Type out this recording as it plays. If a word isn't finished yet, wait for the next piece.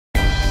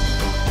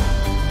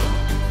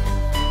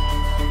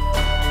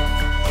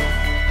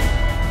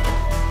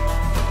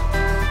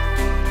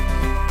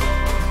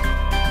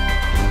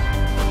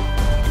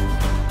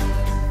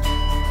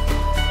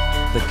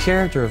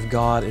character of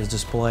God is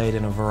displayed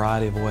in a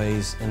variety of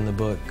ways in the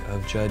book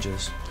of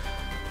Judges.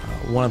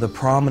 One of the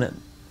prominent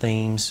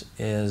themes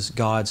is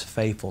God's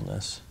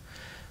faithfulness.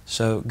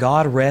 So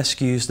God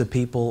rescues the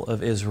people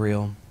of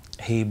Israel.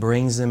 He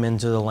brings them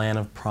into the land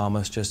of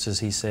promise just as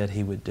He said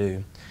He would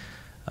do.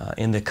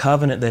 In the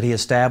covenant that He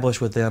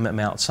established with them at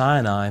Mount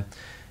Sinai,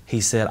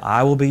 He said,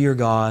 "I will be your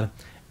God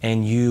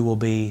and you will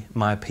be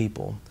my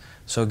people."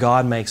 So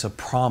God makes a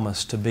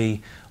promise to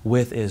be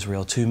with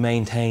Israel, to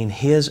maintain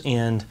His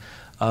end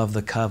of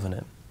the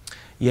covenant.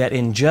 Yet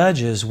in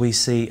Judges we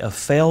see a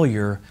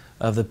failure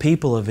of the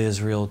people of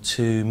Israel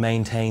to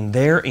maintain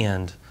their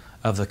end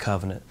of the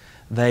covenant.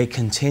 They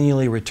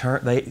continually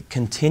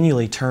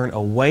turn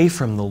away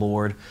from the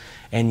Lord,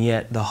 and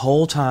yet the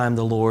whole time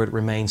the Lord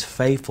remains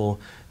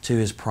faithful to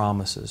His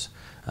promises.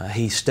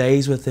 He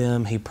stays with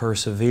them, He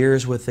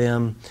perseveres with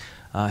them,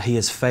 He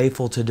is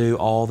faithful to do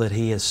all that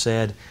He has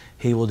said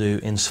He will do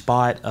in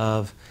spite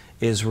of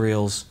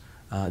Israel's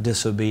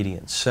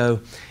disobedience.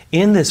 So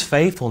in this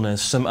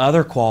faithfulness, some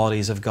other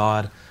qualities of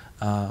God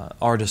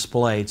are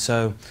displayed.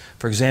 So,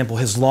 for example,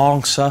 His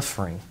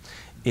long-suffering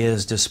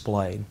is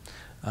displayed.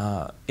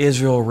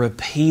 Israel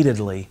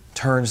repeatedly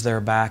turns their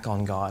back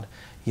on God,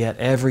 yet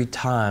every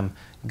time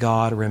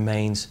God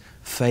remains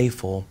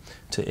faithful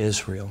to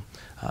Israel.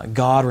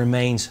 God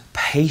remains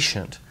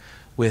patient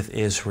with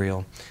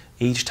Israel.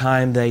 Each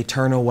time they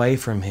turn away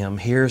from Him,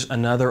 here's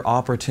another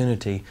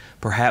opportunity,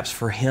 perhaps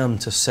for Him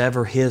to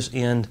sever His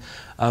end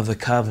of the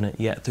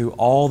covenant. Yet through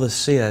all the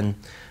sin,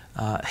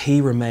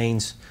 He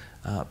remains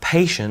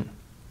patient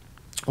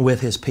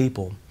with His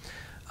people.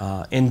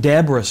 In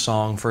Deborah's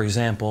song, for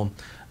example,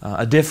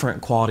 a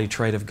different quality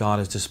trait of God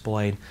is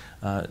displayed.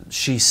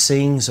 She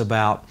sings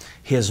about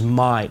His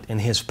might and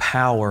His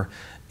power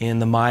in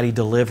the mighty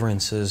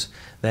deliverances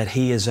that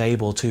He is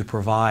able to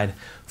provide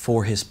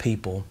for His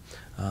people.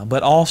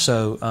 But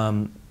also,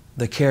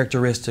 the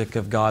characteristic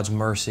of God's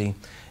mercy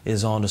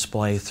is on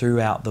display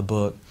throughout the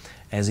book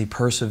as He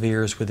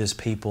perseveres with His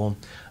people,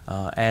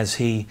 as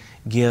He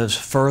gives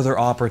further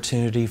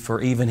opportunity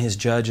for even His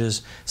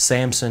judges.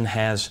 Samson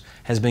has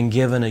been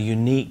given a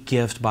unique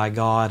gift by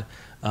God,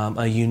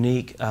 a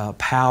unique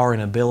power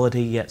and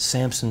ability, yet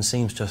Samson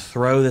seems to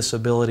throw this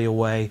ability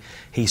away.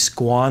 He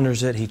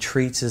squanders it. He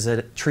treats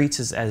it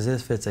as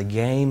if it's a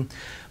game.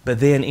 But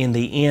then in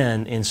the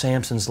end, in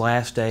Samson's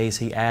last days,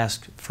 he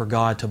asks for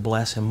God to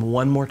bless him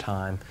one more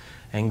time,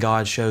 and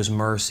God shows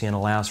mercy and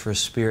allows for His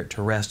Spirit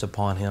to rest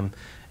upon him,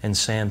 and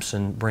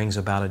Samson brings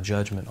about a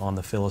judgment on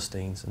the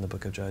Philistines in the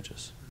book of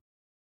Judges.